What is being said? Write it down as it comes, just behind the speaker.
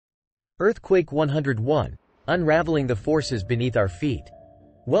Earthquake 101, Unraveling the Forces Beneath Our Feet.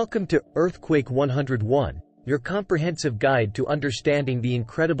 Welcome to Earthquake 101, your comprehensive guide to understanding the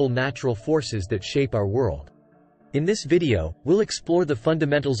incredible natural forces that shape our world. In this video, we'll explore the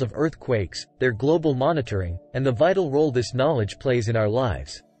fundamentals of earthquakes, their global monitoring, and the vital role this knowledge plays in our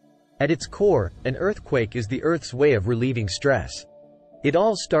lives. At its core, an earthquake is the Earth's way of relieving stress. It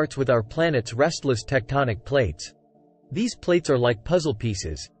all starts with our planet's restless tectonic plates. These plates are like puzzle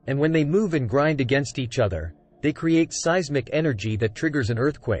pieces, and when they move and grind against each other, they create seismic energy that triggers an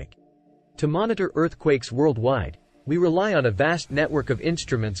earthquake. To monitor earthquakes worldwide, we rely on a vast network of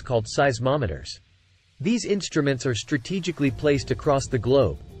instruments called seismometers. These instruments are strategically placed across the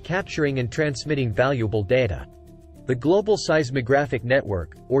globe, capturing and transmitting valuable data. The Global Seismographic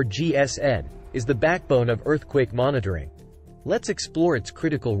Network, or GSN, is the backbone of earthquake monitoring. Let's explore its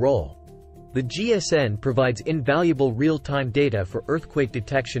critical role. The GSN provides invaluable real-time data for earthquake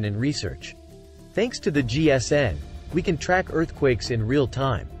detection and research. Thanks to the GSN, we can track earthquakes in real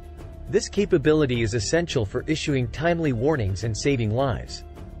time. This capability is essential for issuing timely warnings and saving lives.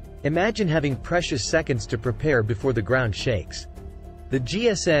 Imagine having precious seconds to prepare before the ground shakes. The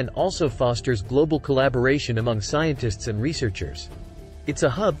GSN also fosters global collaboration among scientists and researchers. It's a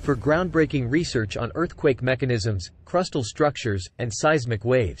hub for groundbreaking research on earthquake mechanisms, crustal structures, and seismic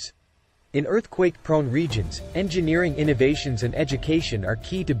waves. In earthquake-prone regions, engineering innovations and education are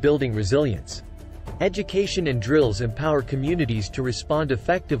key to building resilience. Education and drills empower communities to respond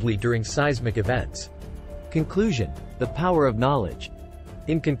effectively during seismic events. Conclusion: the power of knowledge.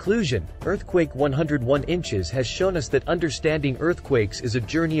 In conclusion, Earthquake 101 Inches has shown us that understanding earthquakes is a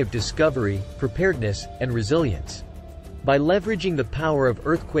journey of discovery, preparedness, and resilience. By leveraging the power of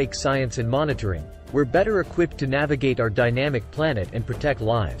earthquake science and monitoring, we're better equipped to navigate our dynamic planet and protect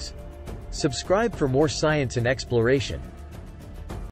lives. Subscribe for more science and exploration.